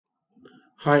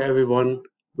Hi everyone,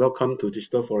 welcome to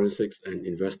Digital Forensics and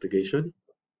Investigation.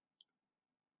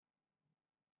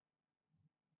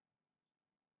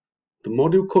 The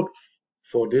module code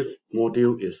for this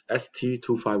module is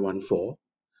ST2514.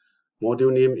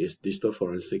 Module name is Digital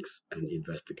Forensics and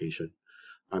Investigation.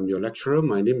 I'm your lecturer.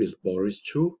 My name is Boris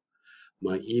Chu.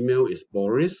 My email is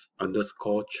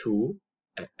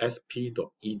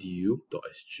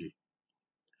boris_chu@sp.edu.sg.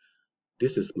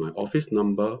 This is my office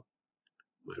number,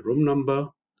 my room number,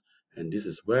 and this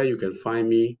is where you can find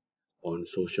me on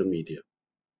social media.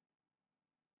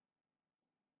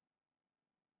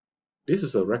 This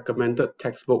is a recommended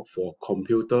textbook for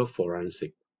computer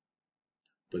forensic.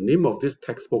 The name of this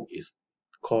textbook is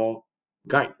called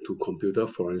Guide to Computer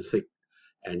Forensic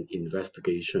and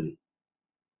Investigation.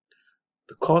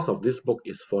 The cost of this book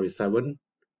is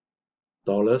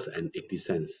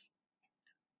 $47.80.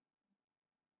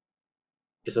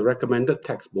 It's a recommended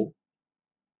textbook,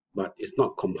 but it's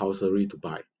not compulsory to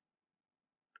buy.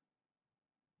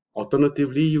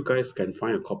 Alternatively, you guys can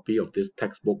find a copy of this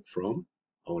textbook from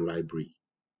our library.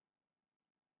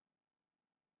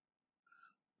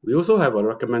 We also have a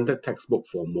recommended textbook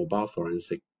for mobile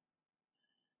forensic,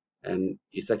 and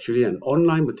it's actually an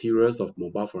online materials of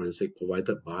mobile forensic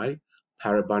provided by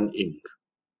Paraban Inc.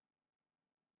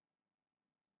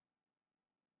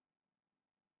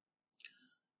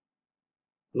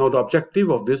 Now, the objective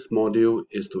of this module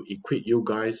is to equip you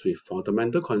guys with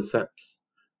fundamental concepts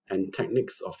and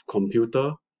techniques of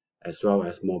computer as well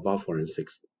as mobile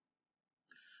forensics.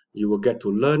 You will get to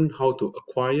learn how to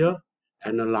acquire,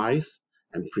 analyze,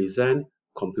 and present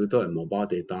computer and mobile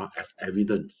data as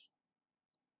evidence.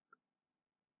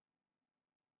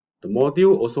 The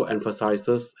module also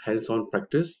emphasizes hands-on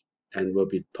practice and will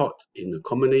be taught in a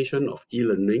combination of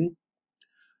e-learning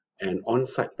and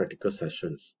on-site practical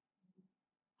sessions.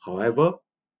 However,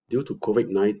 due to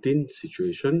COVID-19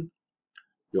 situation,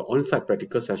 your on-site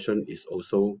practical session is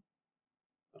also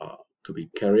to be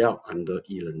carried out under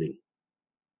e-learning.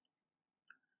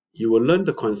 You will learn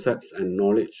the concepts and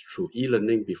knowledge through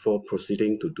e-learning before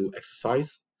proceeding to do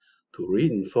exercise to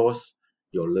reinforce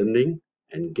your learning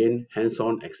and gain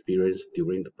hands-on experience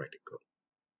during the practical.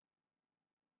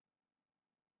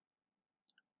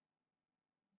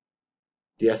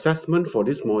 The assessment for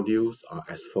these modules are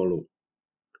as follows.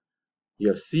 You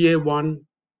have CA1,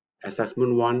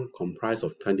 Assessment 1 comprised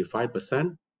of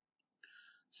 25%,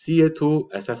 CA2,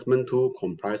 Assessment 2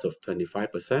 comprised of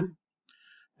 25%,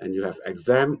 and you have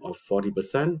exam of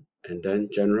 40%, and then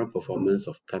general performance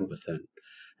of 10%,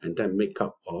 and then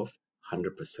makeup of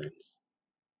 100%.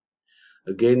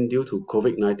 Again, due to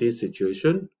COVID-19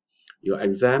 situation, your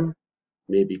exam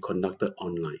may be conducted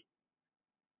online.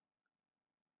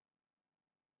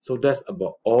 So that's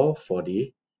about all for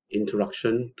the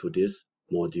introduction to this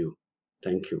module.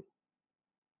 Thank you.